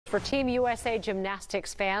For Team USA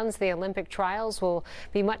Gymnastics fans, the Olympic trials will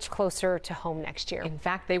be much closer to home next year. In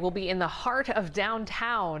fact, they will be in the heart of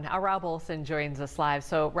downtown. Our Rob Olson joins us live.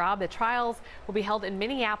 So, Rob, the trials will be held in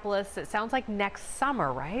Minneapolis. It sounds like next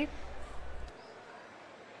summer, right?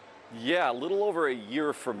 Yeah, a little over a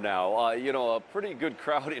year from now. A pretty good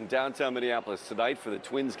crowd in downtown Minneapolis tonight for the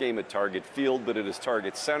Twins game at Target Field, but it is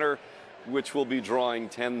Target Center, which will be drawing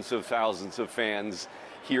tens of thousands of fans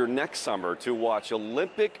here next summer to watch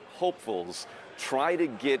Olympic hopefuls try to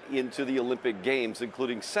get into the Olympic Games,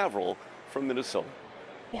 including several from Minnesota.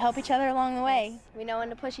 We help each other along the way. We know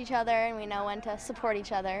when to push each other and we know when to support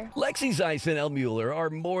each other. Lexi Zeiss and Elle Mueller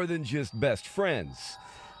are more than just best friends.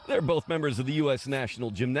 They're both members of the U.S.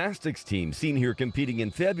 national gymnastics team, seen here competing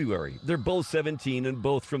in February. They're both 17 and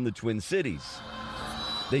both from the Twin Cities.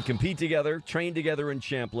 They compete together, train together in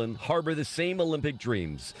Champlin, harbor the same Olympic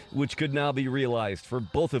dreams, which could now be realized for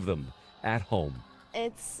both of them at home.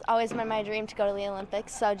 It's always been my dream to go to the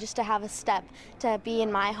Olympics, so just to have a step to be in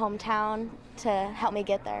my hometown to help me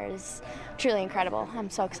get there is truly incredible. I'm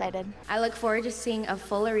so excited. I look forward to seeing a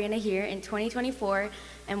full arena here in 2024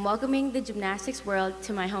 and welcoming the gymnastics world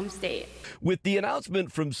to my home state. With the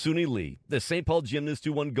announcement from Suni Lee, the St. Paul gymnast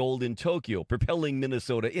who won gold in Tokyo, propelling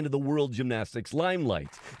Minnesota into the world gymnastics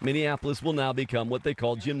limelight, Minneapolis will now become what they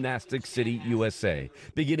call Gymnastic City, USA.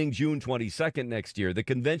 Beginning June 22nd next year, the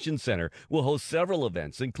Convention Center will host several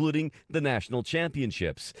events, including the National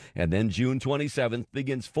Championships. And then June 27th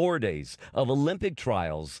begins 4 days of Olympic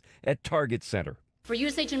trials at Target Center. For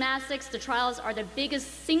USA Gymnastics, the trials are the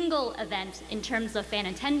biggest single event in terms of fan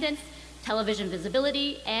attendance, television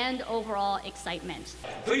visibility, and overall excitement.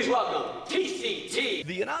 Please welcome TCT.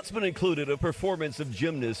 The announcement included a performance of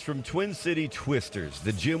gymnasts from Twin City Twisters,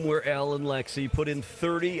 the gym where Elle and Lexi put in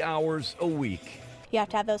 30 hours a week. You have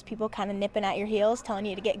to have those people kind of nipping at your heels, telling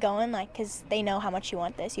you to get going, because they know how much you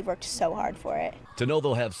want this. You've worked so hard for it. To know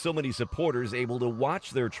they'll have so many supporters able to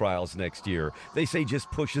watch their trials next year, they say just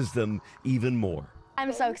pushes them even more.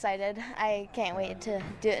 I'm so excited. I can't wait to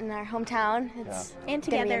do it in our hometown. It's And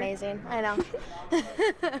gonna be together. amazing. I know.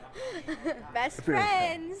 Best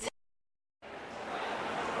friends.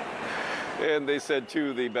 And they said,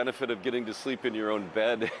 too, the benefit of getting to sleep in your own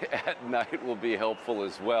bed at night will be helpful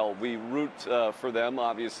as well. We root for them,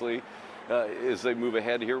 obviously, as they move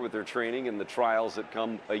ahead here with their training and the trials that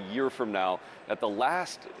come a year from now. At the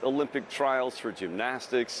last Olympic trials for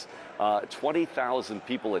gymnastics, 20,000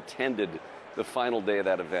 people attended the final day of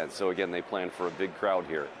that event. So, again, they plan for a big crowd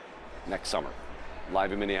here next summer.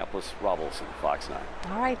 Live in Minneapolis, Rob Olson, Fox 9.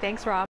 All right, thanks, Rob.